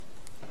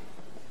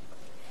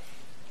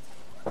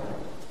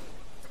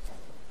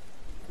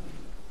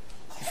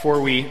Before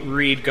we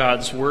read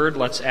God's word,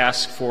 let's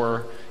ask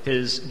for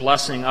his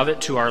blessing of it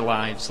to our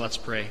lives. Let's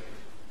pray.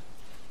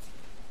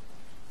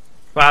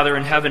 Father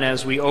in heaven,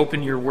 as we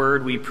open your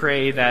word, we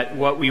pray that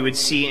what we would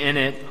see in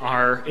it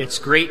are its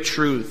great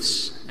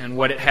truths and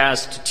what it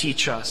has to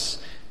teach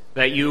us.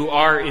 That you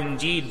are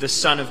indeed the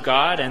Son of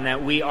God and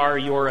that we are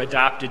your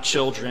adopted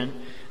children,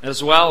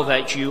 as well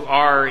that you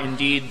are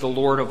indeed the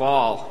Lord of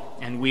all,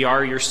 and we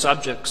are your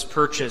subjects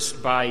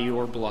purchased by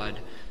your blood.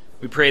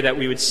 We pray that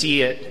we would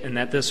see it and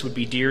that this would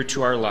be dear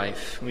to our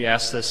life. We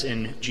ask this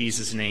in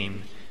Jesus'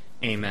 name.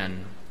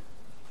 Amen.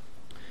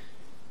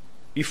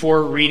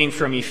 Before reading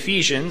from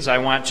Ephesians, I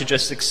want to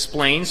just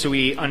explain so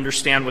we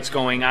understand what's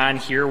going on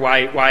here,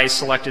 why I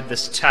selected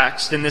this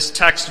text. In this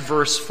text,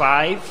 verse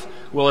 5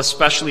 will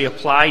especially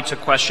apply to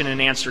question and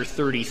answer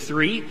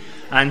 33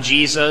 on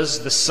Jesus,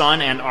 the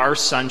Son, and our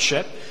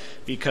sonship,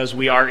 because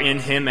we are in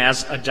him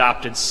as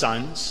adopted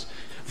sons.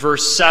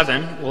 Verse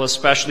 7 will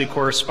especially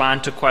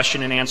correspond to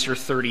question and answer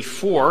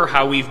 34,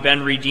 how we've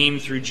been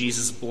redeemed through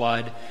Jesus'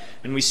 blood.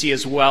 And we see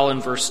as well in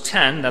verse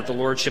 10 that the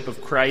lordship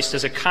of Christ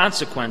is a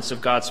consequence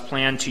of God's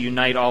plan to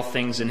unite all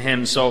things in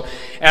him. So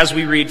as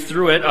we read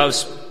through it,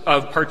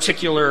 of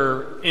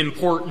particular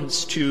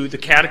importance to the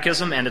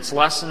catechism and its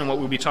lesson, and what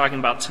we'll be talking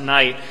about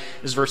tonight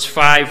is verse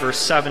 5, verse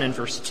 7, and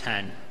verse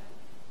 10.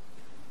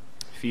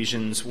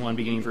 Ephesians 1,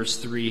 beginning verse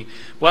 3.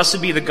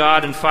 Blessed be the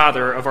God and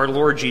Father of our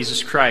Lord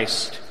Jesus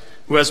Christ,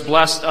 who has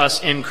blessed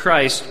us in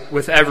Christ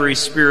with every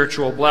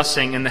spiritual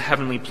blessing in the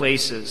heavenly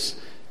places,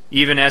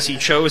 even as he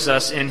chose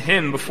us in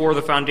him before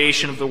the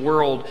foundation of the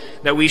world,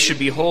 that we should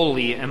be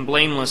holy and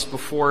blameless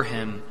before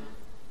him.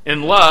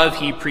 In love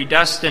he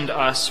predestined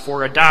us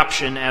for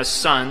adoption as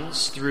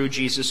sons through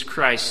Jesus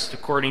Christ,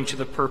 according to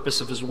the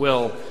purpose of his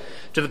will,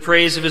 to the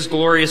praise of his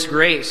glorious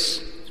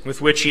grace,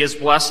 with which he has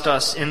blessed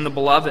us in the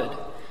Beloved.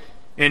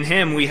 In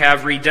him we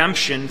have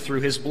redemption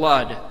through his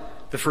blood,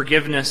 the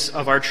forgiveness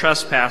of our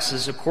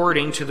trespasses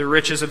according to the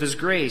riches of his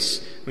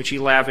grace, which he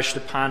lavished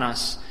upon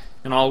us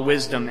in all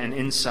wisdom and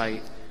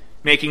insight,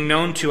 making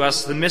known to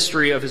us the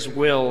mystery of his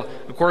will,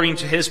 according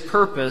to his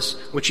purpose,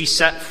 which he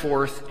set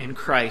forth in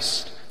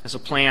Christ, as a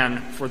plan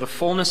for the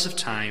fullness of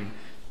time,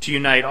 to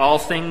unite all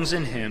things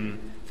in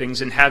him,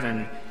 things in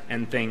heaven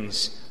and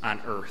things on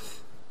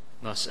earth.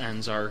 Thus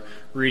ends our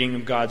reading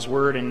of God's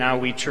Word, and now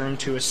we turn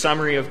to a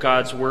summary of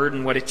God's Word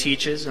and what it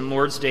teaches in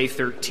Lord's Day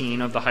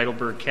 13 of the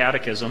Heidelberg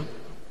Catechism.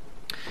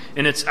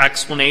 In its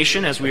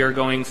explanation, as we are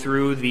going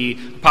through the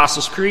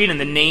Apostles' Creed and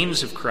the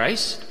names of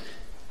Christ,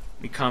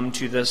 we come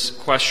to this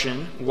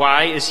question: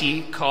 why is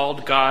he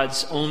called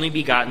God's only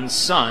begotten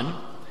Son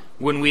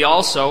when we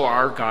also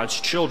are God's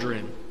children?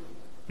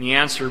 And the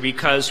answer: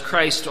 because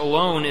Christ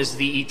alone is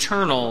the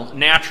eternal,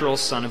 natural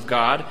Son of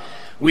God.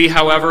 We,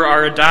 however,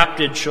 are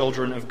adopted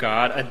children of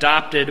God,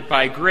 adopted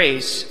by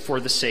grace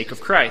for the sake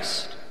of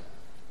Christ.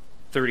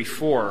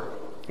 34.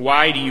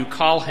 Why do you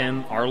call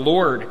him our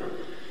Lord?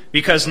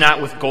 Because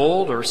not with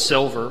gold or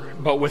silver,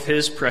 but with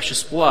his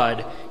precious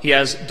blood, he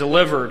has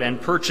delivered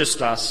and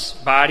purchased us,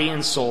 body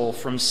and soul,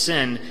 from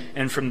sin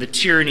and from the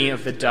tyranny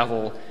of the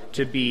devil,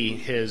 to be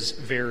his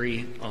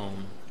very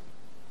own.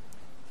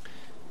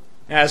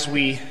 As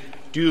we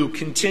do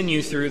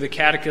continue through the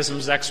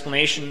Catechism's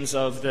explanations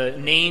of the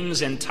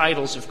names and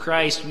titles of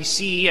Christ, we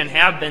see and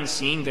have been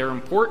seeing their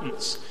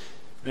importance.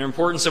 Their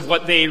importance of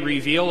what they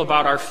reveal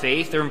about our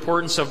faith, their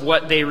importance of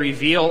what they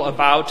reveal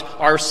about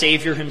our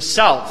Savior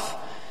himself.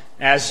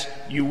 As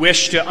you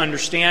wish to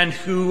understand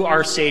who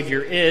our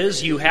Savior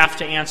is, you have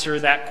to answer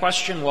that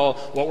question. Well,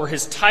 what were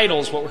his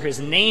titles? What were his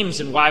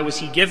names? And why was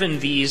he given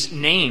these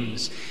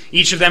names?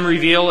 Each of them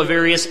reveal a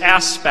various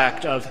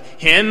aspect of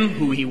him,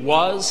 who he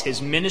was,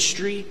 his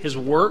ministry, his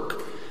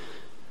work.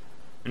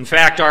 In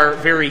fact, our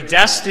very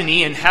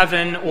destiny in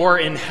heaven or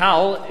in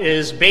hell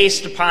is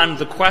based upon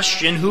the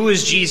question, who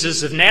is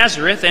Jesus of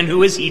Nazareth and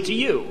who is he to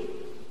you?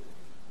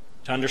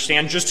 To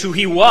understand just who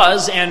he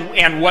was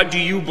and what do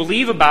you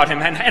believe about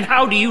him and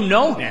how do you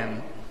know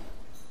him.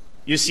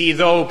 You see,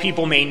 though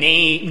people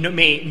may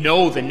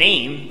know the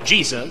name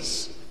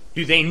Jesus,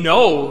 do they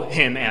know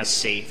him as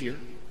Savior?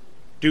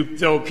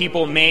 Though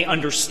people may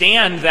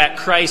understand that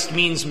Christ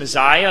means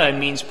Messiah and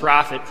means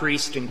prophet,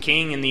 priest, and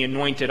king in the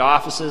anointed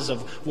offices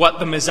of what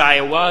the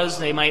Messiah was,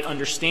 they might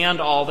understand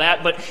all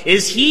that, but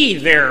is he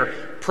their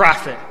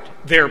prophet,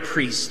 their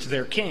priest,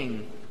 their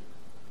king?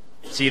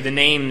 See, the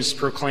names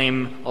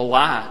proclaim a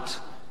lot.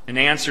 In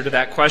answer to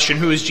that question,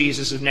 who is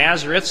Jesus of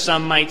Nazareth?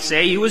 Some might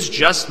say he was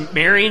just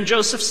Mary and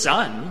Joseph's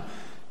son.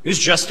 He was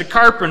just a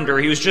carpenter.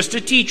 He was just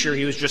a teacher.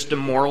 He was just a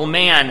moral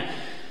man.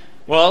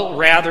 Well,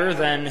 rather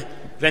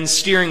than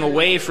steering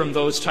away from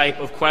those type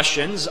of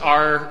questions,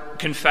 our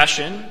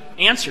confession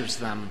answers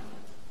them.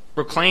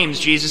 Proclaims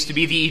Jesus to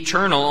be the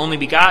eternal, only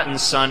begotten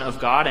Son of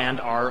God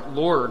and our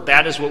Lord.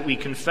 That is what we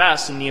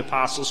confess in the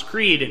Apostles'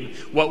 Creed and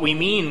what we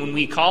mean when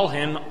we call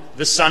him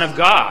the Son of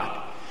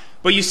God.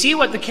 But you see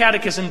what the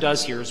Catechism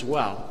does here as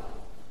well.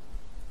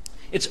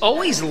 It's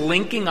always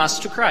linking us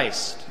to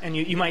Christ. And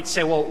you might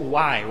say, well,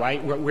 why?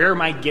 Where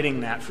am I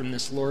getting that from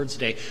this Lord's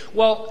Day?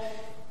 Well,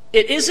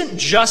 it isn't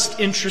just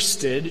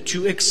interested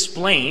to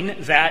explain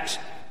that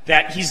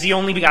he's the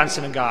only begotten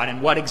Son of God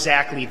and what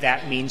exactly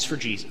that means for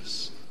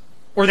Jesus.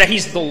 Or that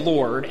he's the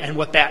Lord and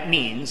what that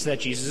means, that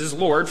Jesus is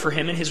Lord for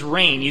him and his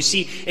reign. You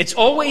see, it's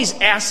always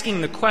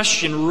asking the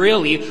question,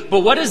 really,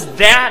 but what does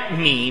that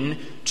mean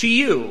to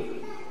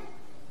you?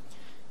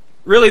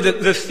 Really,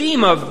 the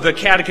theme of the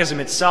Catechism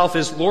itself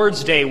is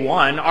Lord's Day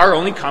 1, our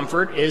only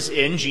comfort is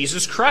in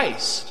Jesus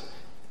Christ.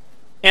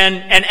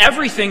 And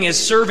everything is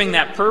serving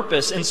that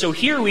purpose. And so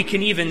here we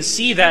can even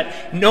see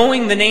that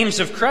knowing the names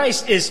of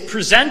Christ is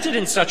presented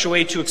in such a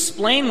way to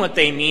explain what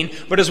they mean,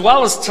 but as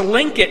well as to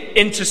link it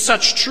into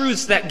such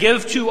truths that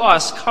give to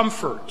us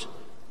comfort,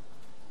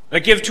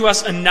 that give to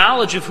us a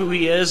knowledge of who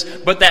he is,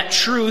 but that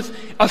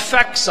truth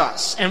affects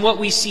us. And what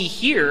we see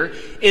here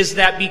is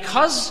that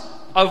because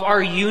of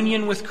our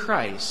union with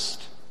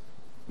Christ,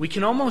 we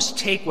can almost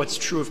take what's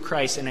true of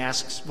Christ and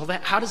ask, well,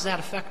 how does that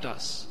affect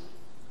us?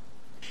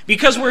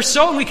 Because we're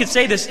so, and we could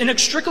say this,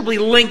 inextricably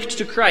linked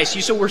to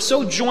Christ. So we're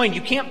so joined,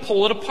 you can't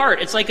pull it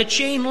apart. It's like a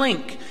chain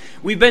link.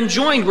 We've been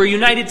joined, we're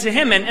united to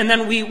him, and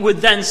then we would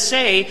then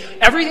say,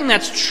 everything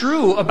that's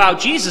true about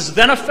Jesus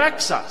then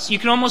affects us. You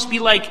can almost be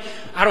like,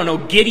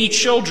 giddy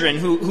children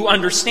who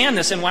understand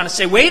this and want to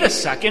say, wait a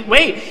second,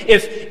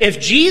 if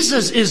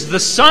Jesus is the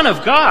Son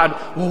of God,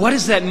 well, what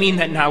does that mean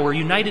that now we're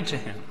united to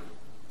him?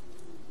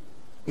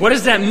 What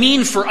does that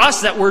mean for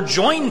us that we're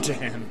joined to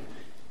him?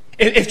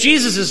 If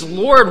Jesus is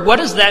Lord, what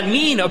does that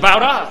mean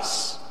about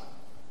us?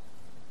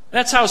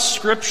 That's how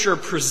Scripture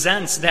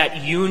presents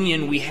that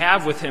union we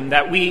have with him,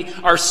 that we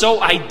are so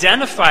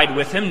identified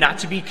with him, not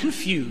to be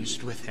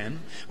confused with him,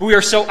 but we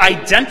are so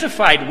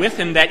identified with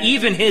him that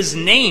even his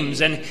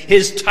names and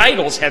his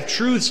titles have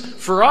truths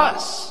for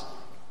us.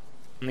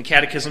 And the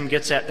Catechism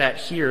gets at that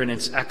here in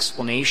its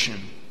explanation.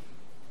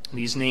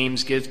 These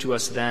names give to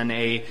us then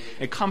a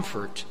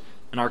comfort.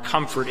 And our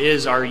comfort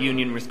is our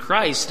union with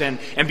Christ. And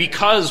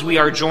because we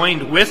are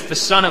joined with the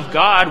Son of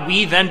God,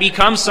 we then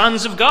become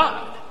sons of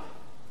God.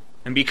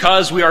 And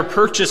because we are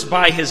purchased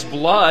by his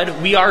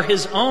blood, we are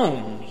his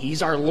own.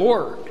 He's our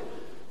Lord.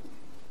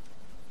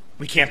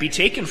 We can't be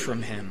taken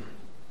from him.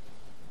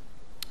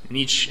 And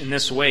in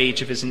this way,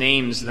 each of his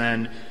names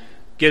then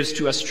gives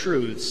to us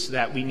truths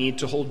that we need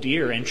to hold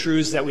dear and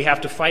truths that we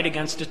have to fight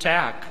against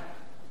attack.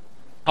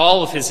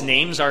 All of his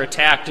names are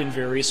attacked in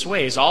various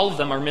ways. All of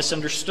them are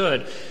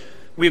misunderstood.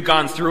 We've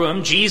gone through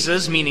them.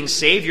 Jesus, meaning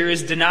Savior,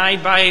 is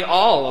denied by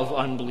all of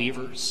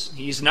unbelievers.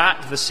 He's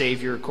not the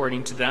Savior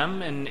according to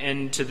them,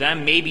 and to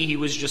them maybe he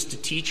was just a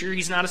teacher.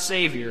 He's not a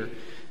Savior.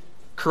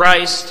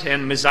 Christ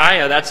and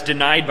Messiah, that's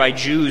denied by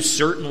Jews,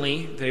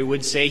 certainly. They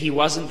would say he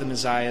wasn't the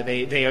Messiah.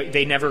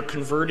 They never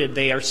converted.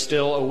 They are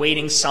still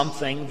awaiting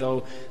something,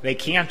 though they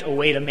can't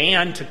await a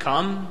man to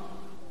come.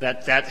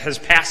 That has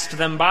passed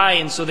them by,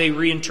 and so they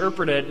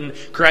reinterpret it, and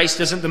Christ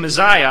isn't the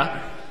Messiah.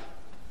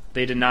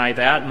 They deny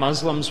that.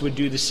 Muslims would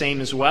do the same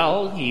as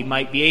well. He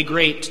might be a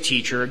great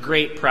teacher, a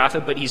great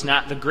prophet, but he's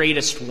not the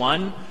greatest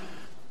one.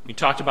 We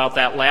talked about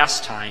that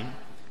last time.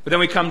 But then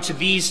we come to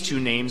these two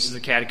names as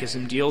the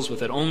Catechism deals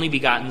with it. Only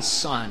Begotten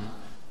Son.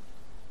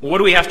 Well, what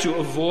do we have to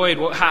avoid?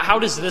 Well, how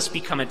does this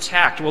become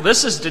attacked? Well,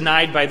 this is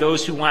denied by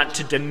those who want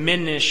to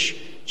diminish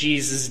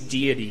Jesus'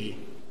 deity.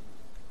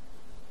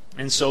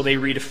 And so they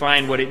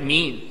redefine what it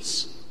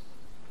means.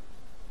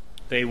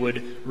 They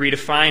would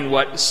redefine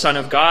what Son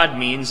of God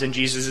means, and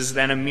Jesus is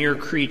then a mere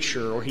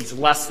creature, or he's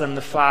less than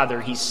the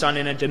Father. He's Son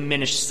in a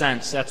diminished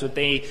sense. That's what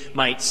they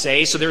might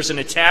say. So there's an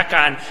attack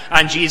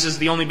on Jesus,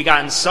 the only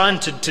begotten Son,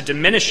 to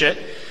diminish it.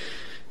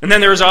 And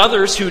then there's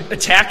others who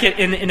attack it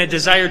in a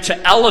desire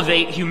to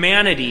elevate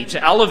humanity,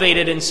 to elevate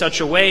it in such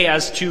a way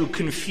as to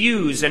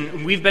confuse.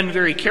 And we've been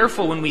very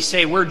careful when we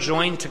say we're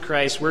joined to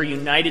Christ, we're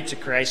united to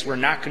Christ, we're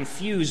not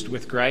confused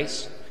with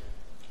Christ.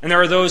 And there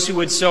are those who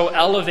would so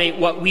elevate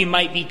what we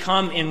might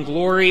become in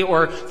glory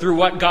or through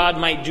what God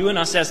might do in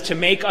us as to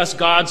make us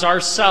gods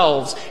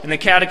ourselves. And the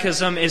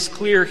Catechism is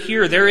clear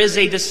here. There is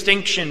a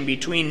distinction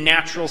between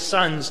natural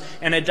sons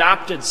and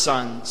adopted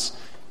sons.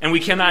 And we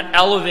cannot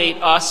elevate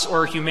us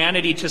or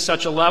humanity to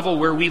such a level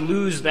where we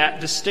lose that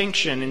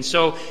distinction. And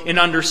so in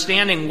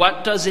understanding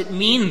what does it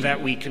mean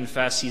that we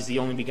confess he's the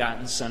only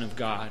begotten Son of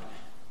God,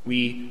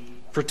 we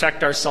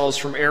protect ourselves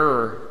from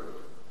error.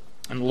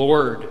 And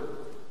Lord,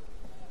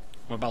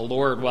 what about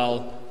Lord?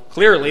 Well,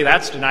 clearly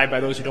that's denied by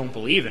those who don't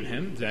believe in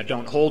him, that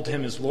don't hold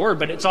him as Lord,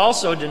 but it's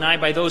also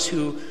denied by those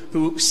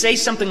who say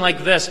something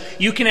like this: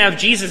 you can have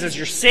Jesus as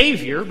your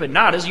Savior, but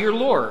not as your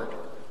Lord.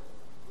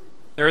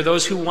 There are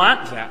those who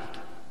want that.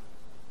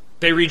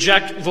 They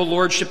reject the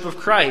lordship of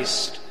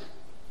Christ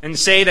and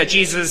say that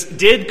Jesus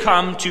did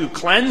come to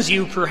cleanse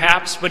you,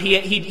 perhaps, but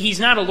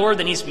he's not a Lord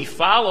that needs to be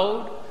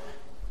followed.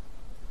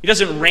 He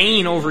doesn't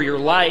reign over your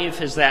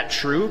life. Is that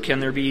true?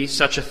 Can there be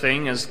such a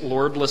thing as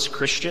lordless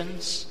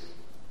Christians?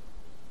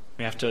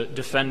 We have to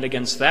defend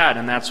against that,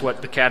 and that's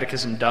what the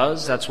Catechism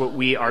does. That's what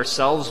we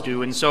ourselves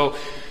do. And so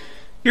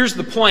here's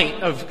the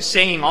point of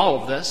saying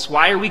all of this.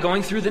 Why are we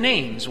going through the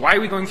names? Why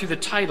are we going through the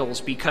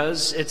titles?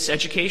 Because it's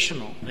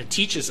educational. It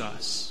teaches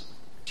us.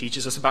 It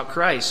teaches us about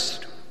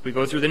Christ. We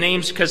go through the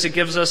names because it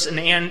gives us an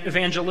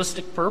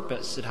evangelistic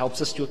purpose. It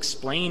helps us to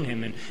explain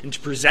him and to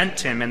present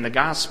him in the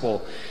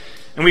gospel.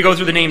 And we go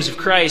through the names of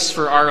Christ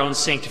for our own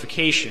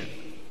sanctification.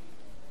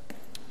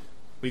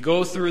 We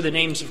go through the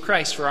names of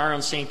Christ for our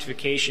own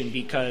sanctification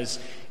because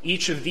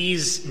each of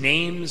these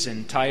names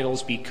and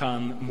titles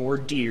become more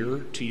dear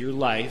to your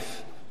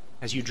life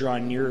as you draw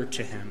nearer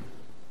to him.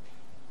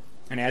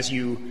 And as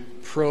you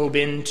probe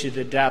into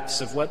the depths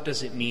of what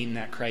does it mean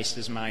that Christ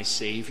is my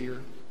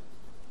Savior?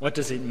 What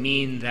does it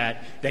mean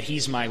that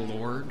he's my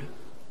Lord?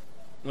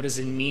 What does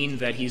it mean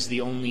that he's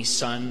the only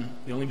Son,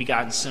 the only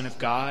begotten Son of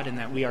God, and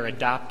that we are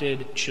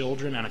adopted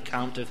children on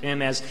account of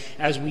him? As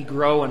we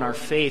grow in our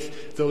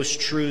faith, those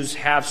truths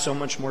have so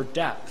much more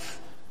depth.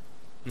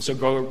 And so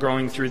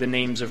growing through the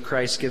names of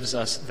Christ gives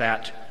us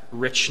that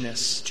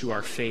richness to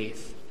our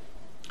faith.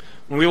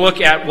 When we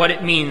look at what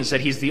it means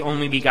that he's the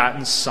only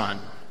begotten Son,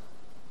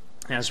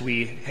 as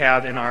we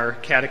have in our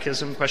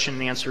catechism, question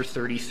and answer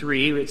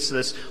 33, it's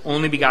this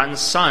only begotten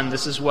Son.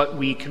 This is what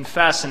we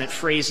confess, and it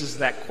phrases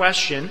that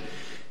question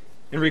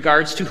in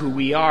regards to who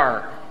we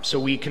are. So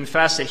we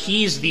confess that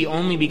he's the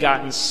only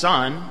begotten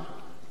Son,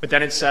 but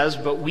then it says,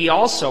 but we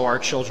also are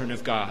children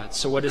of God.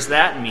 So what does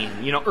that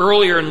mean?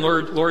 Earlier in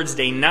Lord's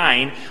Day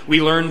 9,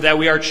 we learned that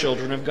we are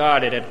children of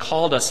God. It had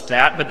called us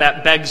that, but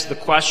that begs the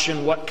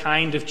question, what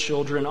kind of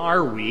children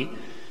are we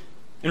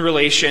in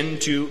relation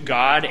to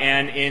God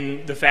and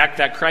in the fact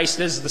that Christ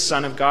is the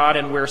Son of God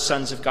and we're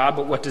sons of God?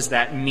 But what does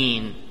that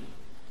mean?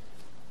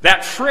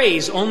 That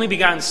phrase, only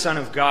begotten Son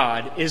of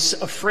God, is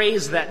a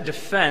phrase that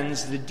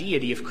defends the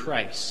deity of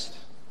Christ.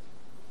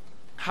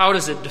 How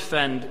does it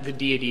defend the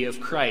deity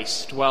of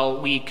Christ?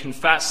 Well, we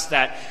confess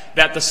that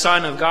the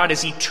Son of God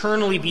is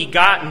eternally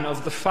begotten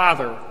of the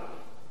Father.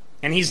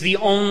 And he's the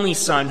only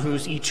Son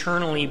who's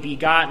eternally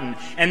begotten.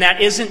 And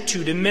that isn't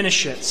to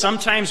diminish it.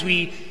 Sometimes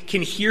we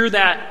can hear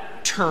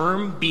that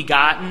term,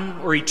 begotten,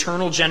 or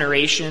eternal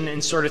generation,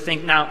 and sort of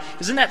think, now,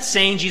 isn't that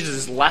saying Jesus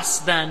is less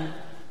than?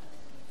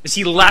 Is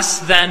he less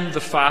than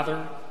the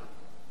Father?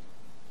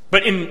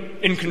 But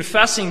in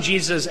confessing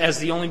Jesus as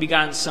the only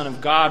begotten Son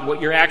of God,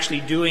 what you're actually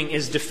doing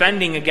is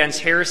defending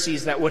against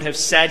heresies that would have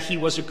said he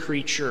was a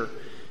creature,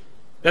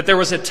 that there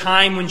was a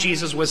time when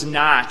Jesus was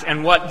not.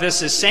 And what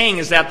this is saying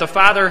is that the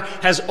Father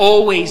has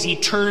always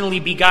eternally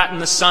begotten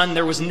the Son.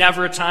 There was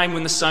never a time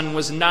when the Son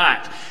was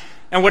not.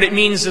 And what it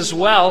means as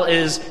well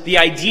is the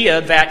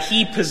idea that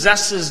he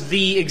possesses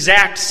the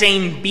exact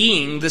same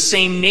being, the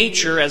same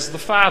nature as the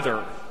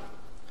Father.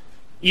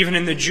 Even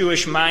in the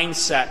Jewish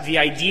mindset, the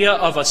idea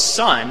of a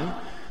son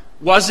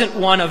wasn't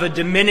one of a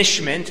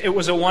diminishment, it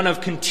was one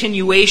of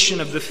continuation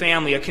of the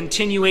family, a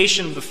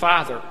continuation of the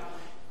Father.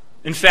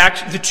 In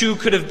fact, the two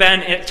could have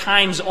been at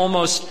times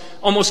almost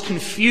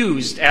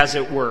confused, as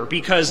it were,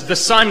 because the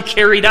Son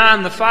carried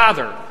on the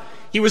Father.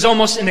 He was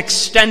almost an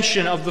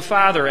extension of the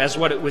Father, as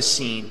what it was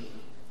seen.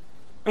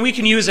 And we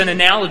can use an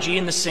analogy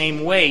in the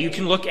same way. You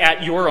can look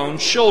at your own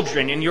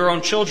children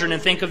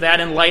and think of that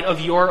in light of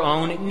your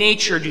own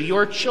nature. Do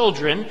your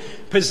children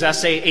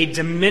possess a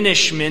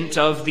diminishment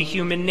of the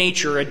human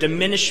nature, a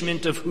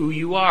diminishment of who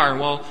you are?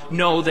 Well,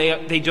 no,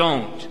 they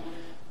don't.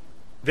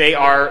 They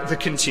are the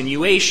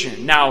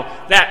continuation.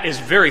 Now, that is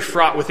very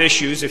fraught with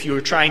issues if you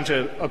were trying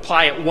to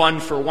apply it one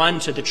for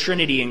one to the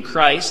Trinity in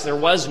Christ. There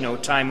was no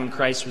time when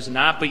Christ was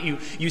not, but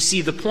you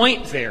see the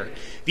point there.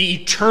 The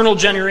eternal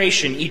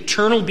generation,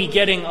 eternal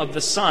begetting of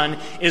the Son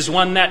is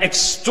one that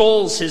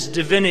extols his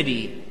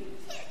divinity,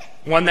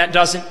 one that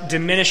doesn't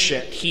diminish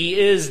it. He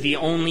is the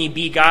only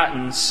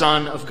begotten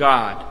Son of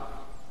God.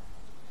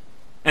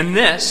 And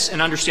this,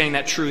 and understanding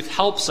that truth,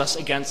 helps us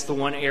against the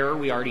one error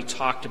we already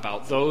talked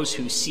about, those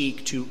who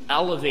seek to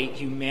elevate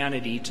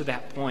humanity to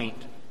that point,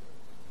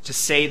 to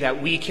say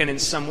that we can in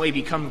some way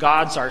become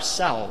gods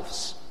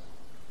ourselves.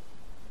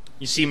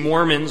 You see,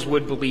 Mormons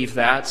would believe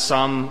that.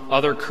 Some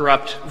other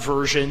corrupt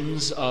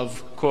versions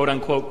of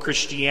quote-unquote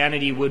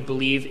Christianity would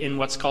believe in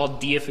what's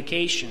called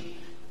deification.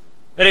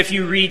 That if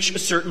you reach a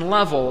certain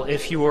level,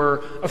 if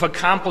you're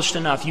accomplished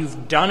enough,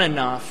 you've done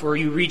enough, or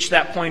you reach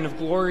that point of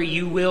glory,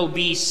 you will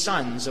be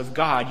sons of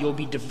God. You'll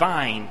be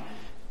divine.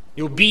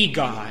 You'll be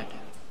God.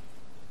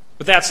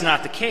 But that's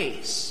not the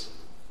case.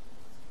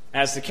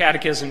 As the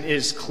Catechism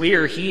is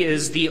clear, he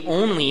is the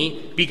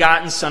only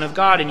begotten Son of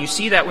God. And you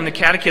see that when the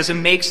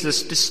Catechism makes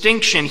this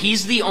distinction.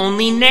 He's the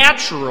only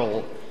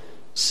natural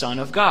Son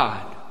of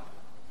God.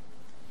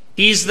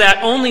 He's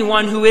that only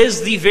one who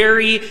is the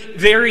very,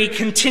 very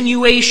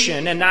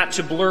continuation, and not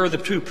to blur the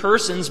two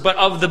persons, but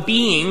of the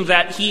being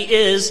that he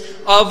is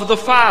of the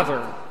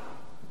Father.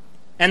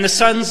 And the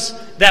sons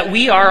that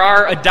we are,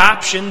 our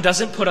adoption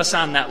doesn't put us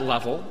on that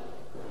level,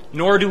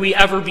 nor do we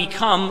ever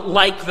become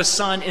like the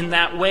Son in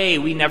that way.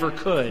 We never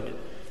could.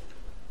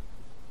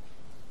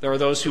 There are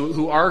those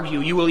who argue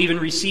you will even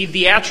receive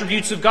the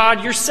attributes of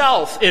God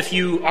yourself if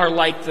you are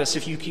like this,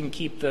 if you can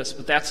keep this,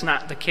 but that's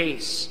not the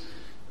case.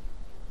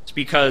 It's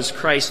because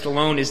Christ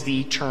alone is the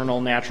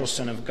eternal natural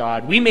Son of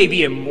God. We may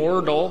be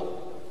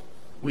immortal,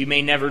 we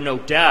may never know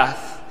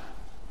death,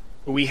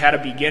 but we had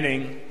a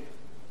beginning.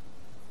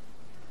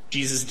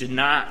 Jesus did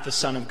not. The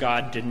Son of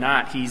God did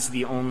not. He's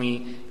the only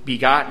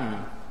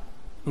begotten.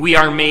 We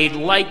are made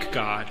like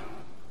God.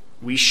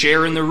 We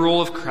share in the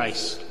rule of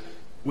Christ.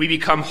 We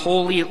become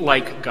holy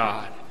like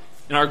God.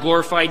 In our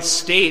glorified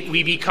state,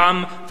 we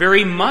become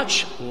very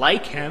much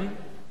like him,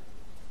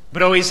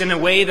 but always in a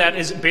way that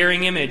is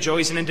bearing image,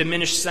 always in a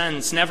diminished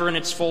sense, never in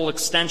its full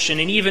extension.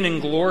 And even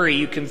in glory,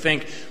 you can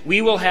think,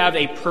 we will have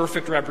a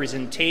perfect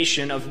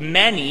representation of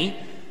many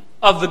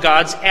of the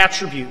God's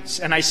attributes.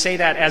 And I say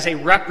that as a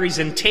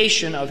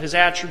representation of his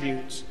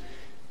attributes.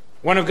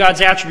 One of God's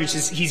attributes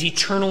is he's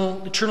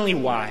eternally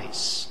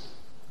wise.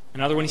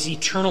 Another one is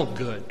eternal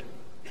good.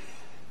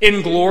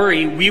 In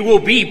glory, we will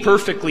be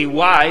perfectly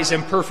wise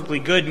and perfectly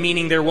good,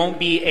 meaning there won't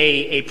be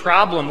a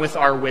problem with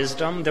our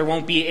wisdom. There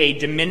won't be a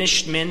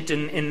diminishment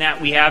in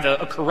that we have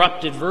a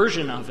corrupted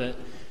version of it.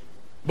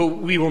 But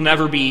we will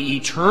never be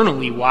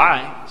eternally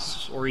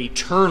wise or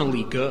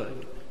eternally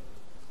good.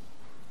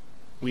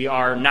 We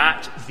are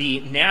not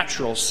the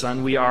natural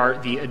son. We are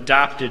the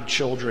adopted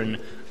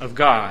children of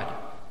God.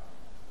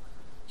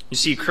 You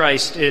see,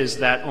 Christ is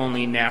that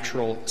only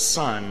natural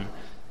son.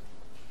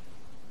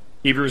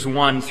 Hebrews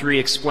 1:3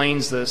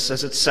 explains this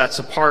as it sets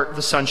apart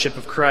the sonship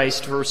of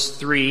Christ. Verse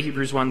 3,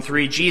 Hebrews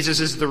 1:3, Jesus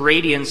is the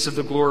radiance of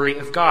the glory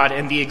of God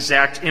and the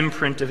exact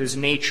imprint of his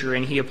nature,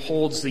 and he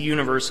upholds the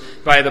universe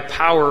by the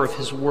power of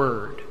his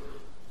word.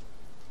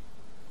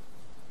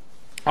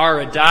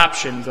 Our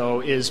adoption, though,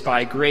 is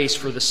by grace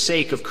for the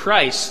sake of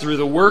Christ, through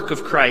the work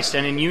of Christ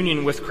and in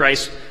union with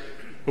Christ,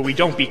 but we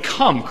don't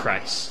become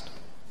Christ.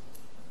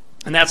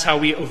 And that's how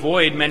we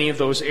avoid many of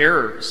those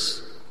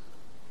errors.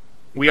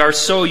 We are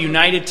so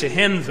united to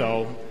him,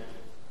 though,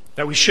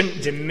 that we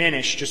shouldn't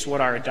diminish just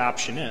what our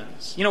adoption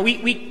is. You know,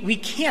 we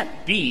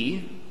can't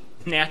be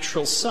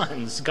natural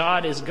sons.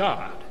 God is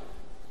God.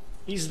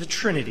 He's the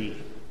Trinity.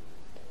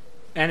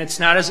 And it's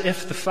not as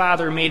if the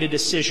Father made a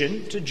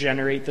decision to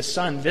generate the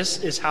Son.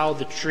 This is how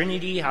the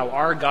Trinity, how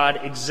our God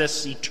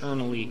exists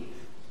eternally.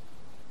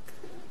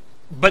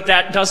 But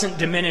that doesn't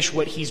diminish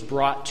what he's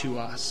brought to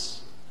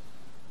us.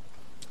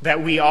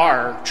 That we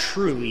are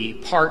truly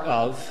part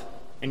of,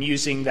 and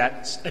using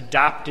that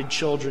adopted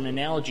children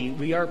analogy,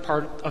 we are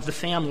part of the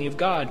family of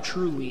God,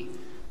 truly.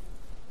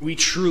 We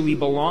truly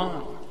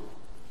belong.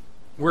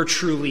 We're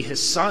truly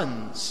his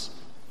sons.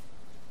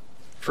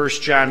 1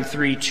 John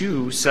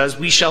 3:2 says,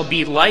 we shall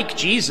be like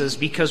Jesus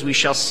because we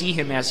shall see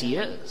him as he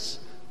is.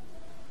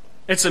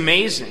 It's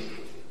amazing.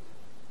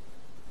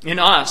 In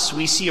us,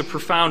 we see a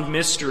profound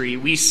mystery.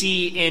 We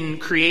see in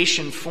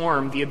creation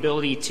form the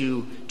ability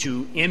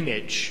to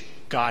image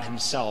God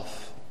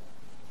himself.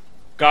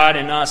 God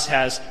in us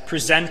has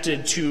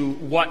presented to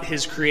what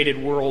his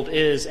created world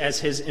is as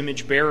his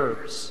image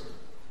bearers.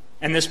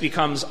 And this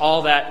becomes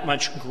all that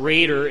much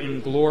greater in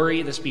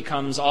glory. This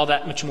becomes all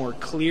that much more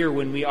clear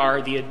when we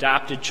are the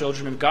adopted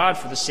children of God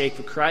for the sake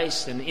of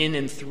Christ and in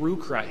and through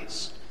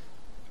Christ.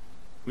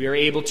 We are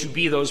able to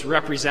be those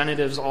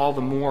representatives all the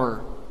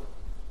more.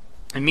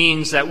 It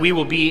means that we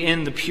will be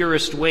in the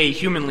purest way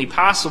humanly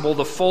possible,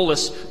 the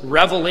fullest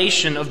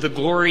revelation of the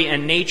glory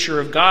and nature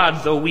of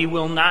God, though we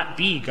will not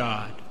be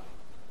God.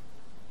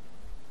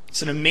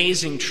 It's an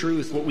amazing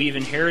truth, what we've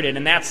inherited,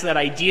 and that's that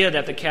idea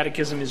that the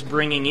Catechism is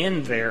bringing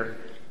in there.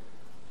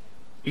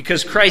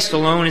 Because Christ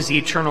alone is the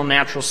eternal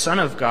natural Son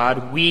of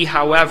God, we,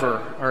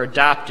 however, are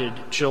adopted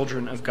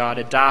children of God,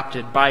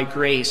 adopted by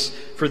grace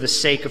for the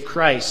sake of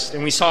Christ.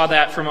 And we saw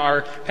that from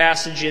our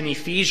passage in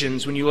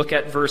Ephesians. When you look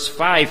at verse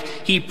 5,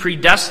 he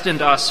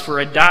predestined us for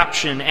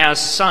adoption as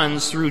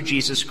sons through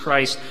Jesus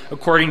Christ,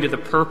 according to the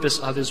purpose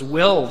of his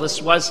will.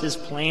 This was his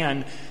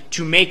plan,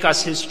 to make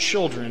us his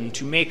children,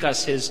 to make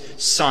us his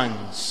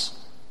sons.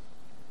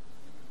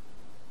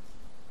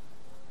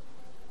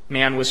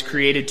 Man was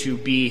created to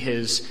be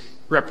his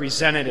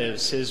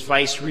representatives, his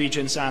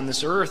vice-regents on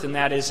this earth, and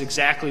that is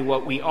exactly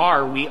what we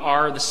are. We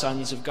are the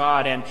sons of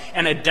God,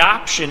 and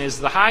adoption is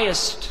the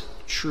highest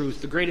truth,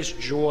 the greatest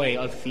joy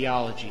of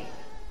theology.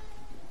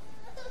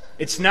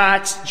 It's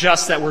not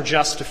just that we're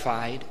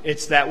justified,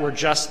 it's that we're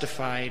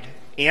justified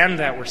and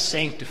that we're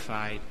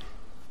sanctified,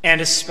 and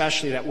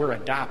especially that we're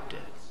adopted.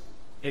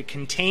 It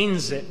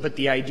contains it, but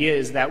the idea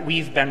is that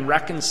we've been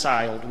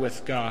reconciled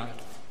with God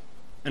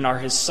and are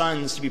his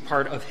sons to be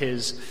part of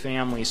his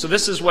family. So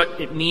this is what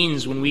it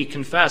means when we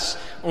confess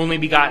only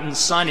begotten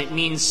Son. It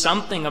means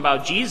something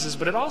about Jesus,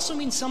 but it also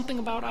means something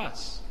about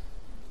us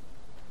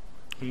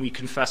when we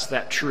confess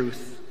that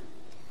truth.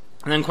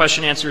 And then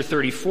question answer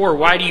 34,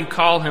 why do you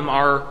call him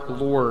our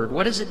Lord?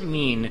 What does it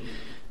mean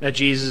that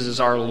Jesus is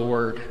our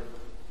Lord?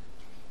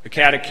 The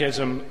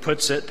Catechism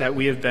puts it that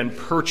we have been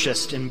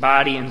purchased in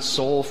body and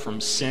soul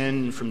from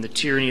sin, from the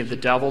tyranny of the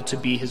devil, to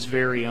be his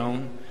very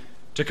own.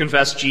 To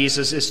confess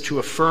Jesus is to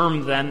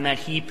affirm then that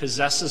he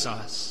possesses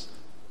us.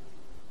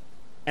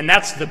 And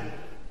that's the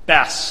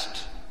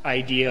best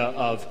idea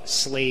of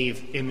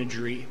slave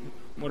imagery.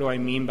 What do I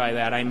mean by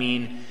that? I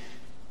mean,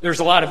 there's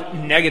a lot of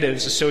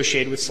negatives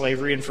associated with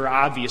slavery, and for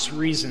obvious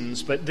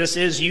reasons, but this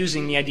is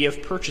using the idea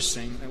of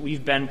purchasing, that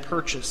we've been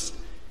purchased.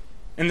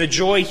 And the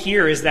joy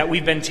here is that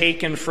we've been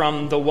taken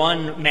from the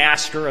one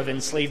master of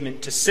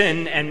enslavement to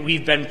sin, and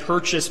we've been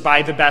purchased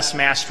by the best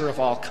master of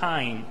all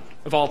time,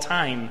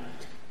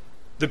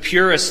 the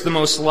purest, the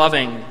most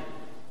loving.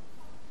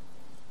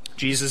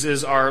 Jesus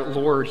is our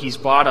Lord. He's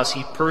bought us.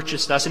 He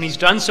purchased us, and he's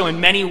done so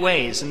in many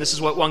ways. And this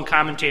is what one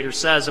commentator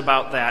says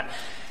about that.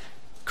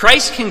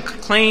 Christ can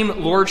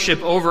claim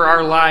lordship over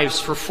our lives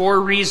for 4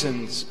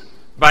 reasons.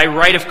 By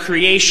right of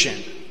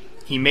creation,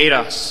 he made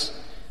us.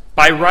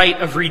 By right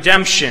of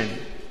redemption,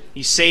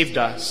 he saved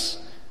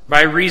us.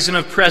 By reason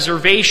of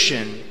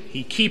preservation,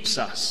 he keeps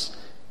us.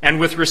 And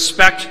with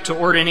respect to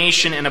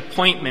ordination and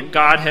appointment,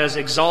 God has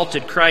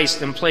exalted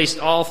Christ and placed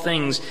all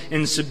things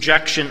in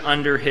subjection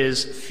under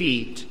his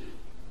feet.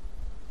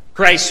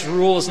 Christ's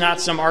rule is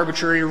not some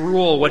arbitrary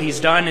rule. What he's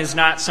done is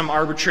not some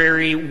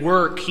arbitrary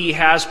work. He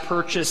has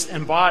purchased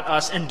and bought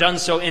us, and done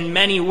so in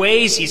many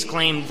ways. He's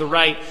claimed the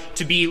right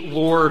to be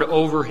Lord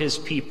over his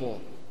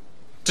people.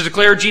 To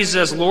declare Jesus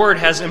as Lord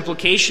has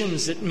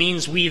implications. It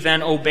means we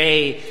then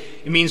obey.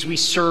 It means we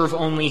serve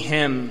only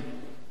him.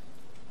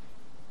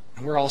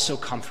 And we're also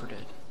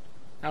comforted.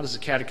 How does the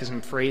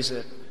Catechism phrase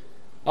it?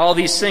 All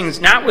these things,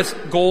 not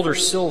with gold or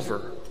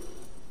silver.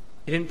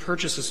 He didn't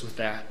purchase us with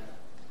that,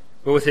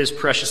 but with his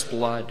precious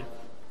blood.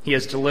 He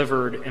has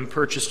delivered and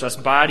purchased us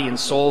body and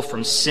soul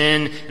from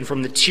sin and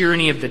from the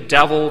tyranny of the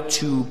devil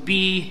to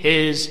be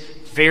his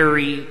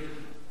very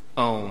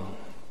own.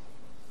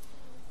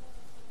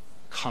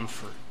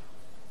 Comfort.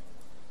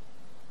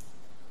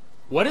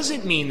 What does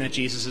it mean that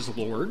Jesus is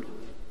Lord?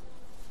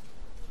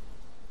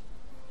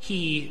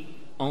 He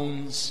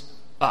owns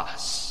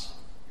us.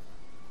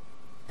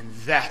 And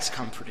that's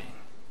comforting.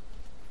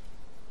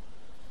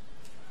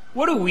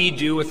 What do we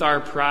do with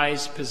our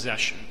prized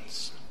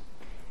possessions?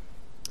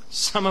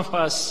 Some of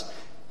us,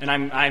 and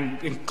I'm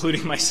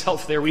including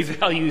myself there, we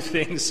value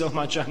things so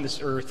much on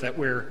this earth that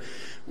we're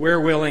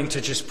willing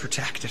to just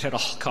protect it at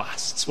all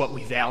costs. It's what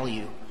we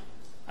value.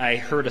 I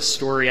heard a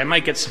story, I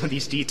might get some of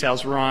these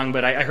details wrong,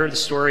 but I heard the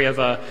story of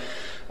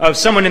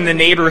someone in the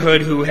neighborhood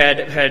who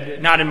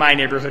had, not in my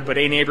neighborhood, but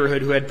a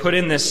neighborhood who had put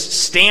in this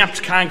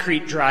stamped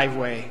concrete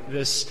driveway,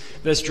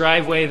 this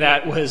driveway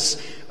that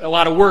was, a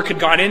lot of work had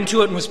gone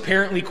into it and was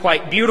apparently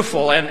quite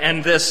beautiful,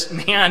 and this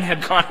man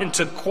had gone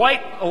into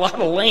quite a lot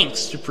of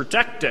lengths to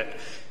protect it.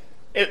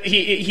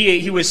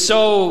 He was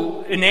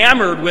so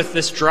enamored with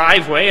this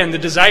driveway and the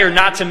desire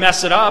not to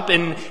mess it up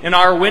in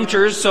our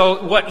winters,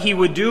 so what he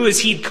would do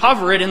is he'd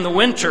cover it in the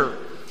winter.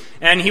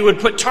 And he would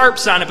put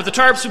tarps on it, but the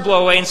tarps would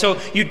blow away, and so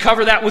you'd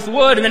cover that with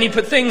wood, and then he'd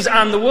put things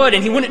on the wood,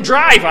 and he wouldn't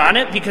drive on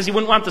it because he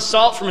wouldn't want the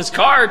salt from his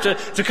car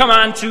to come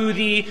onto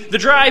the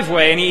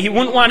driveway, and he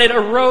wouldn't want it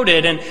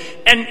eroded.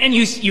 And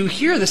you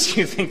hear this,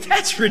 you think,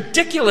 that's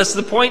ridiculous.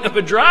 The point of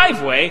a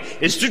driveway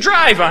is to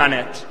drive on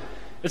it.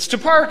 It's to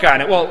park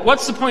on it. Well,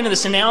 what's the point of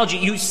this analogy?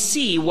 You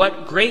see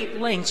what great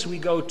lengths we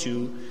go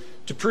to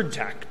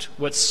protect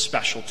what's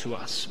special to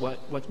us,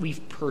 what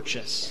we've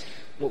purchased,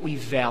 what we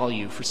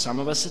value. For some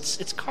of us,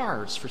 it's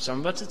cars. For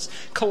some of us, it's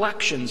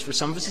collections. For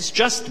some of us, it's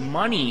just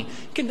money.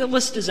 The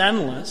list is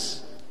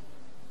endless.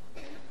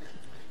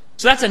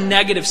 So that's a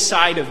negative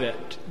side of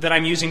it that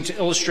I'm using to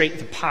illustrate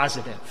the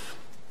positive.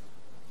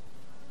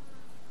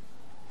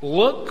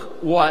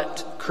 Look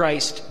what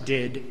Christ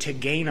did to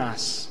gain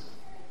us.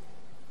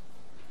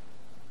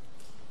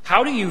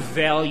 How do you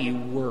value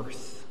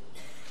worth?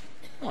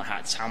 Well,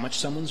 that's how much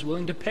someone's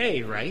willing to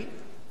pay, right?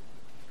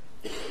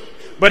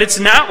 But it's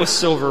not with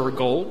silver or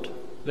gold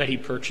that he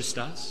purchased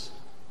us.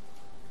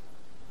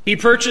 He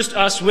purchased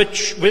us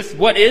with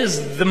what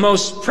is the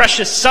most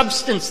precious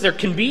substance there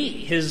can be,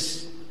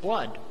 his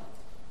blood.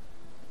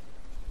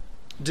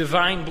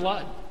 Divine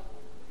blood.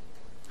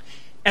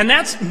 And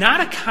that's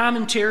not a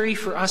commentary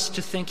for us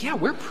to think, yeah,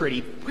 we're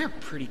pretty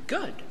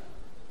good.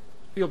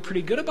 We feel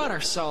pretty good about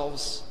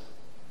ourselves.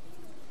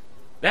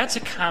 That's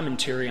a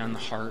commentary on the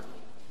heart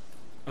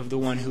of the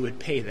one who would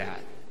pay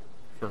that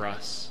for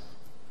us.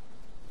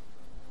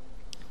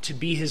 To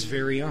be his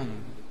very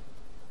own.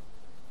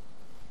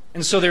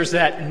 And so there's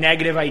that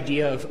negative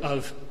idea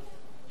of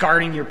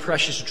guarding your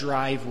precious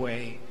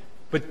driveway.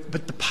 But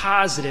the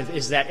positive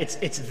is that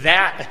it's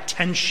that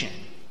attention.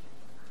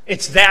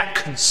 It's that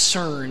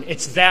concern.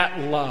 It's that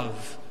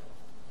love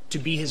to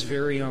be his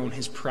very own,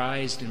 his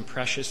prized and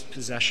precious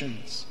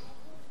possessions.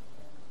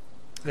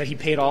 That he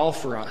paid all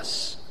for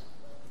us.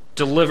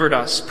 Delivered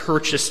us,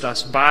 purchased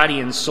us, body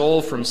and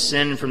soul from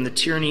sin, from the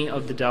tyranny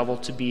of the devil,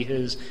 to be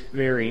his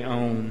very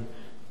own.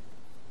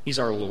 He's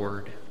our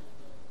Lord.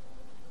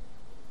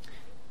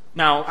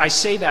 Now, I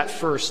say that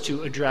first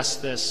to address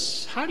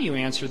this. How do you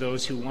answer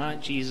those who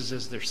want Jesus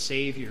as their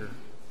Savior,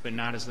 but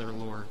not as their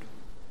Lord?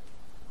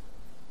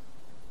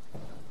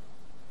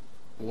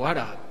 What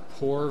a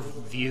poor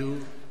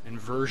view and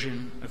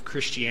version of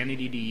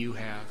Christianity do you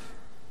have?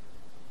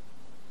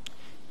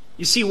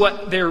 You see,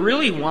 what they're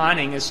really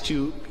wanting is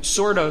to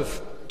sort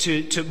of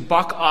to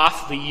buck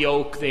off the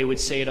yoke, they would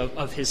say,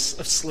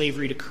 of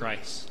slavery to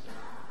Christ.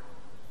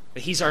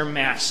 That he's our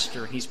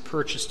master, and he's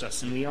purchased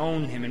us, and we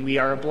own him, and we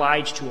are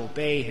obliged to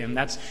obey him.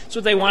 That's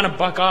what they want to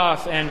buck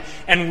off.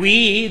 And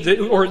we,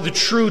 the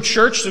true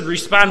church, would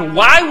respond,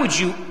 why would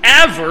you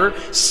ever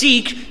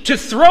seek to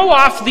throw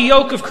off the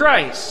yoke of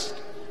Christ?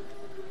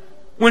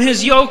 When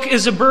his yoke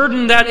is a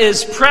burden that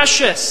is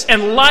precious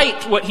and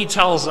light, what he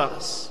tells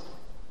us.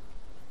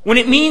 When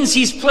it means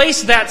he's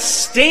placed that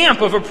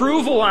stamp of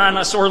approval on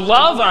us or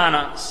love on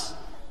us.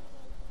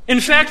 In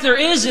fact, there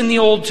is in the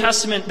Old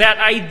Testament that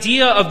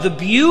idea of the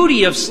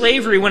beauty of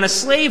slavery when a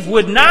slave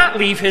would not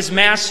leave his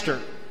master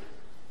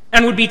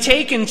and would be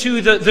taken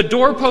to the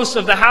doorpost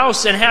of the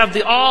house and have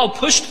the awl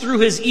pushed through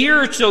his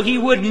ear so he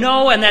would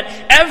know and that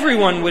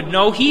everyone would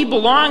know he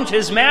belonged to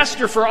his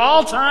master for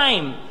all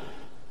time.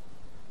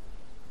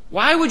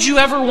 Why would you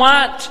ever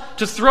want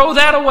to throw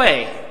that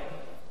away?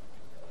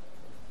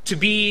 To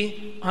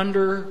be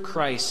under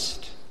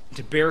Christ,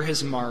 to bear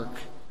his mark,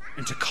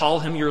 and to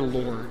call him your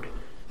Lord,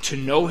 to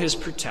know his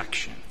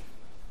protection.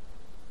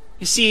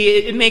 You see,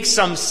 it makes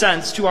some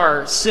sense to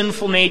our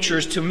sinful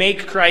natures to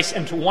make Christ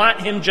and to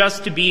want him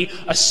just to be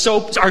our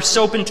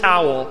soap and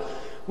towel.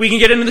 We can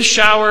get into the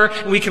shower,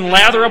 and we can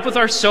lather up with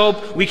our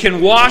soap, we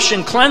can wash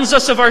and cleanse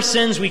us of our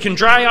sins, we can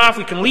dry off,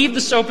 we can leave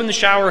the soap in the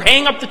shower,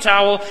 hang up the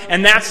towel,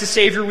 and that's the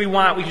Savior we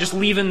want. We can just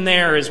leave him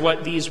there, is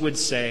what these would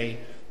say.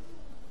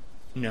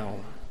 No.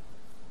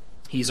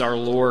 He's our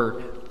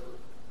Lord.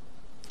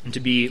 And to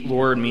be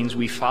Lord means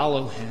we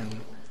follow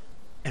him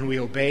and we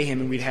obey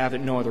him, and we'd have it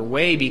no other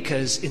way,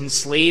 because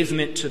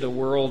enslavement to the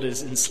world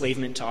is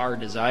enslavement to our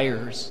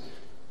desires.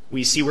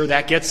 We see where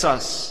that gets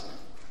us.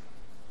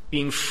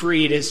 Being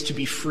freed is to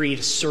be free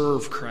to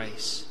serve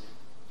Christ,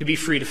 to be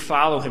free to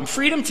follow him.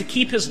 Freedom to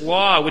keep his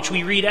law, which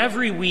we read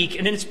every week,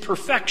 and in its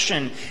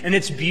perfection and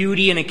its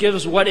beauty, and it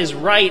gives what is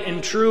right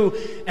and true,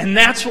 and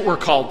that's what we're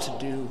called to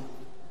do.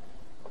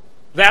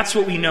 That's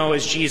what we know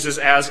as Jesus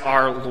as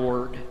our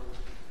Lord.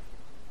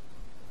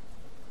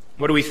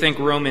 What do we think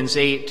Romans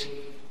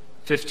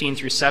 8:15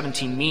 through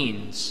 17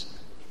 means?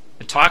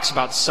 It talks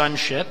about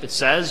sonship. It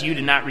says, you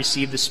did not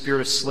receive the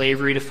spirit of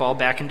slavery to fall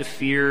back into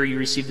fear. You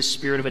received the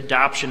spirit of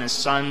adoption as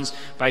sons,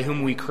 by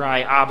whom we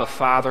cry, Abba,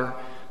 Father.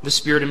 The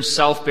Spirit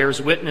himself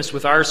bears witness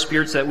with our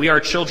spirits that we are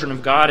children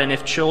of God, and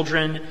if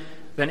children,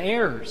 then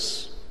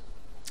heirs.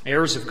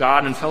 Heirs of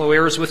God and fellow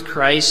heirs with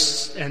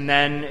Christ. And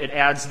then it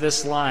adds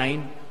this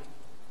line,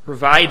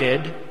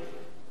 provided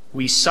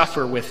we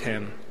suffer with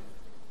him,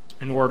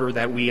 in order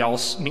that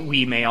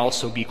we may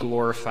also be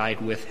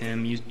glorified with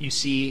him. You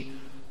see,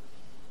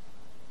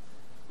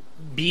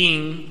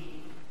 being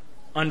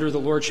under the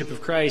lordship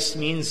of Christ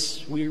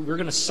means we're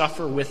going to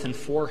suffer with and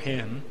for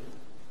him.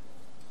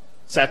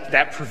 It's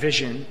that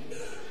provision.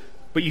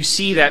 But you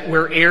see that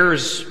we're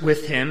heirs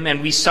with him,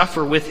 and we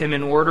suffer with him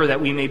in order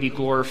that we may be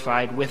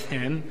glorified with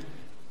him.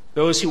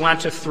 Those who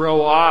want to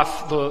throw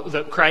off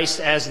the Christ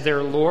as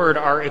their Lord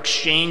are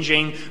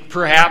exchanging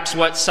perhaps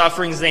what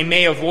sufferings they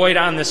may avoid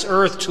on this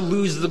earth to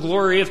lose the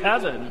glory of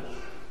heaven.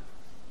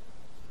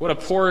 What a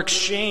poor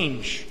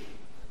exchange.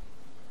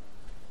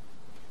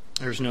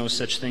 There's no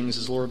such things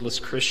as Lordless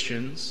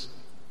Christians.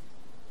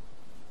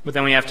 But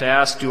then we have to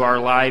ask, do our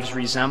lives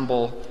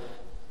resemble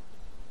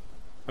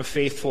a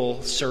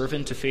faithful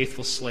servant, a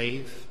faithful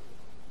slave?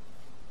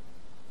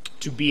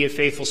 To be a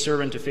faithful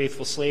servant, a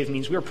faithful slave,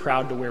 means we're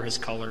proud to wear his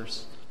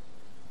colors.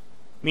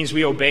 It means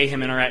we obey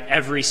him and are at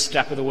every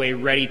step of the way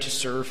ready to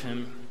serve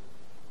him.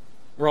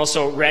 We're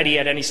also ready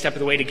at any step of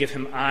the way to give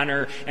him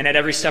honor, and at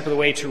every step of the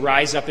way to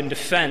rise up in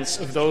defense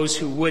of those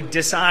who would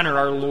dishonor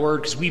our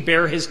Lord, because we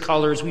bear his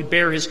colors, we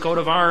bear his coat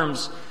of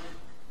arms.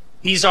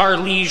 He's our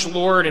liege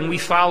Lord, and we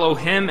follow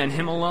him and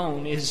him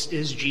alone. Is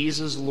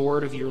Jesus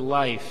Lord of your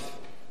life?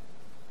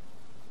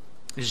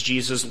 Is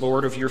Jesus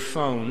Lord of your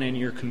phone and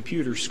your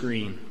computer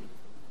screen?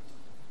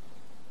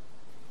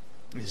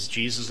 Is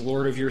Jesus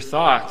Lord of your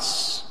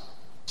thoughts?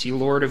 Is he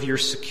Lord of your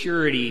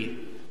security?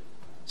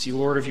 Is he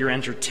Lord of your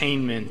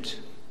entertainment?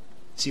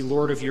 Is he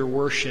Lord of your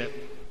worship?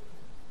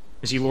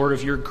 Is he Lord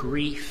of your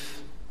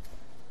grief?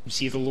 Is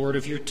he the Lord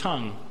of your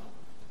tongue?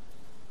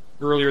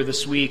 Earlier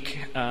this week,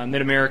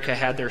 Mid-America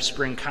had their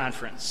spring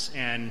conference,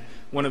 and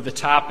one of the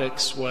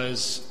topics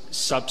was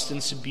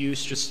substance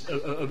abuse, just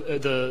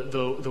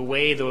the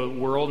way the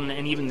world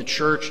and even the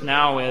church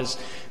now has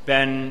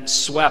been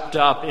swept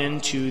up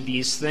into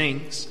these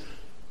things.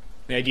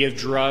 The idea of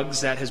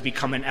drugs that has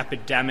become an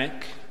epidemic,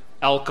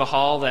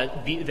 alcohol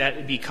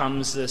that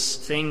becomes this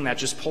thing that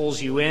just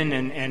pulls you in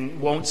and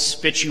won't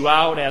spit you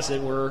out, as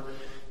it were.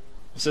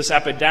 It's this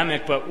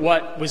epidemic. But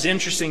what was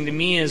interesting to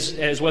me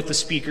is what the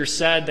speaker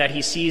said, that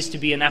he sees to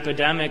be an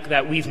epidemic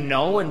that we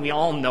know and we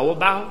all know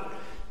about,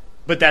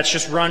 but that's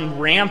just run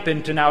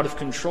rampant and out of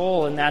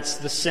control, and that's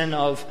the sin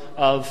of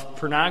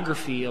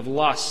pornography, of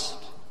lust,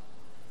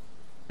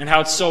 and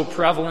how it's so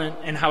prevalent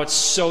and how it's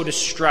so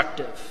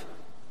destructive.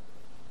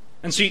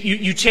 And so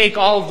you take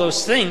all of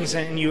those things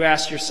and you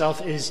ask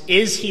yourself,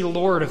 is he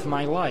Lord of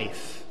my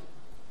life?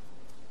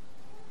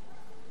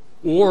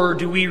 Or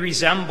do we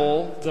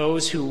resemble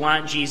those who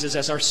want Jesus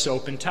as our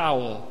soap and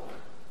towel?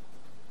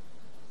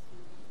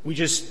 We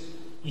just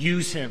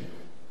use him.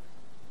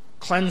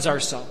 cleanse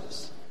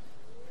ourselves,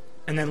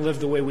 and then live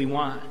the way we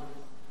want.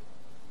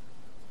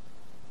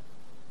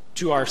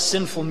 To our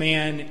sinful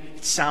man,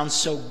 it sounds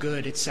so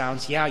good. It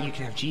sounds, yeah, you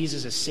can have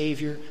Jesus as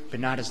Savior, but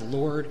not as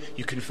Lord.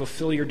 You can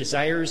fulfill your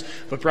desires.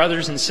 But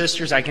brothers and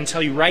sisters, I can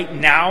tell you right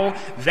now,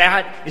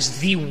 that is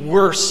the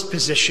worst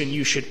position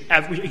you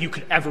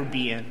could ever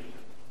be in.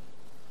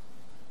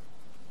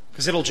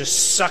 Because it'll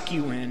just suck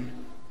you in.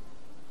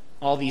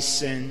 All these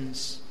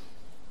sins,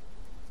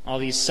 all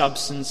these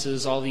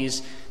substances, all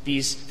these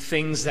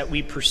things that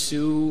we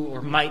pursue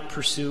or might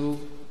pursue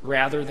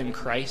rather than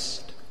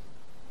Christ.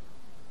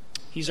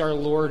 He's our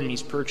Lord, and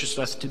He's purchased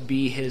us to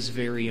be His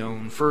very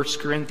own. 1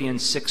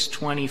 Corinthians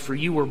 6:20, for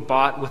you were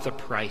bought with a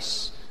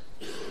price,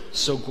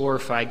 so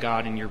glorify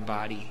God in your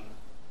body.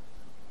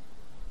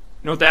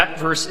 You know what that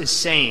verse is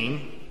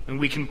saying, and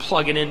we can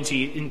plug it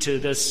into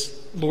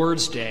this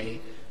Lord's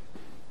Day.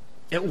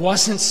 It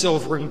wasn't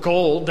silver and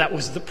gold that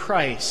was the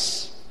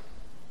price.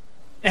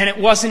 And it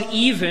wasn't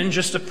even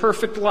just a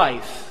perfect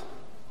life.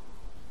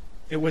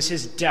 It was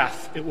His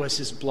death. It was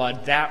His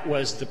blood. That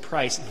was the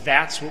price.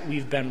 That's what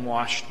we've been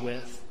washed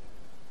with.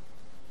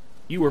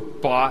 You were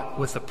bought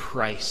with a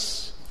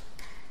price.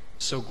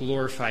 So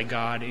glorify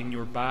God in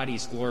your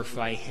bodies.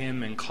 Glorify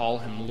Him and call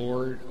Him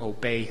Lord.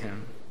 Obey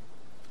Him.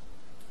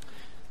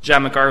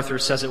 John MacArthur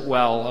says it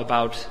well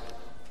about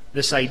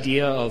this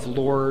idea of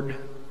Lord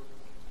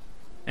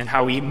and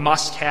how we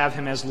must have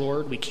Him as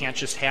Lord. We can't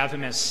just have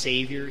Him as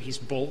Savior. He's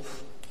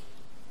both.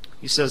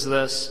 He says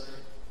this,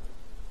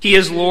 He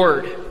is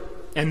Lord,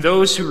 and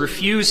those who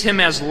refuse Him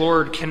as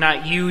Lord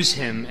cannot use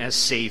Him as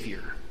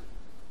Savior.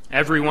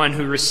 Everyone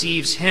who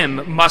receives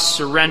Him must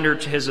surrender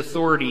to His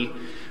authority.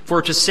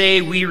 For to say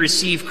we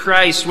receive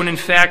Christ when in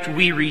fact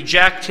we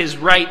reject His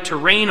right to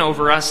reign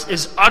over us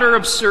is utter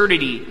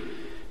absurdity.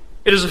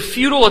 It is a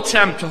futile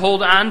attempt to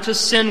hold on to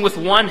sin with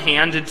one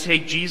hand and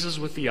take Jesus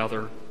with the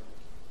other.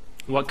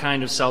 What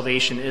kind of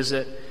salvation is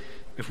it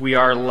if we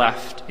are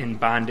left in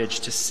bondage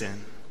to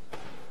sin?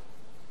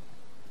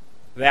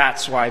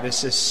 That's why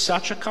this is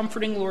such a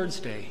comforting Lord's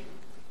Day.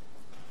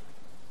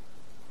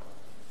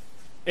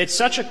 It's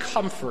such a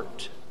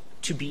comfort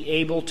to be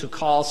able to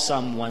call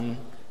someone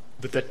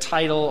with the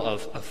title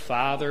of a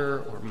father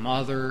or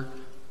mother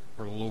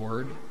or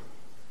Lord.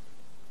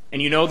 And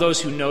you know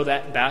those who know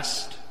that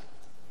best?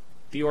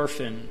 The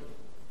orphan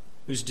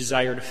who's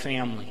desired a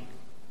family,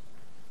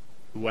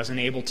 who wasn't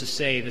able to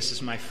say, this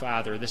is my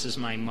father, this is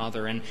my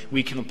mother. And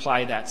we can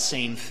apply that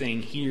same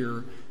thing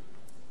here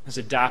as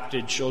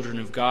adopted children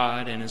of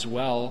God, and as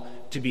well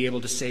to be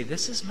able to say,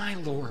 this is my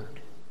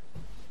Lord.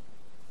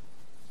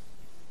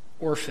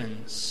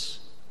 Orphans,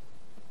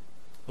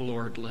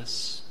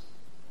 lordless.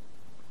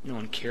 No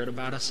one cared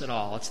about us at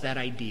all. It's that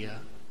idea.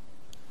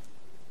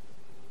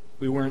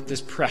 We weren't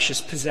this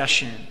precious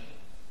possession.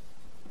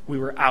 We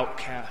were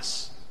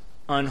outcasts,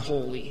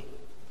 unholy,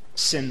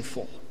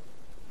 sinful,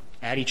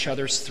 at each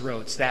other's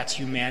throats. That's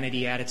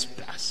humanity at its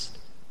best.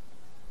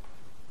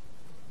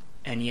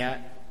 And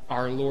yet,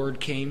 our Lord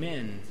came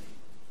in.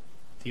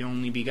 The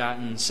only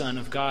begotten Son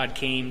of God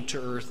came to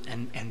earth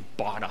and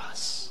bought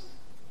us.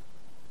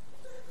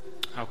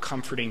 How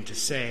comforting to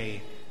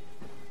say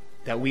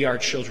that we are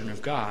children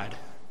of God.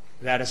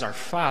 That is our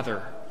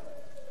Father,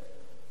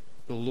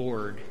 the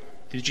Lord.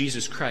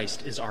 Jesus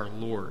Christ is our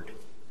Lord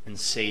and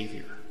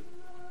Savior.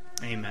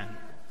 Amen.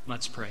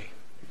 Let's pray.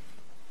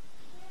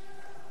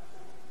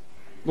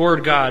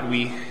 Lord God,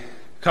 we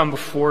come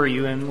before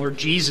you, and Lord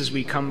Jesus,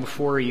 we come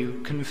before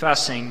you,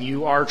 confessing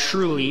you are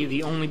truly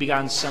the only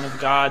begotten Son of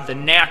God, the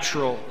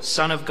natural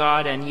Son of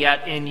God, and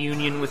yet in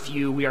union with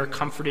you, we are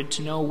comforted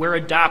to know we're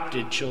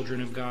adopted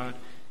children of God.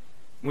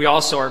 We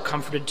also are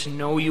comforted to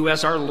know you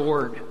as our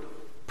Lord,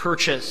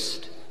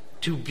 purchased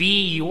to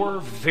be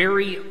your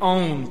very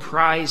own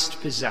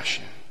prized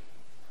possession.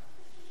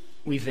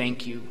 We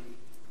thank you,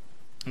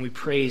 and we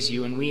praise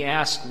you, and we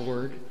ask,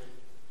 Lord,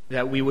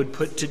 that we would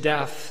put to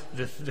death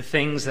the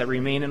things that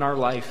remain in our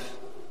life,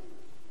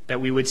 that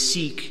we would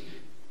seek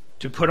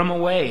to put them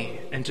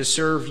away and to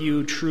serve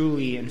you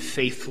truly and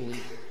faithfully.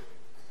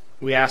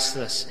 We ask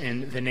this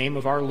in the name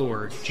of our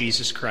Lord,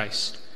 Jesus Christ.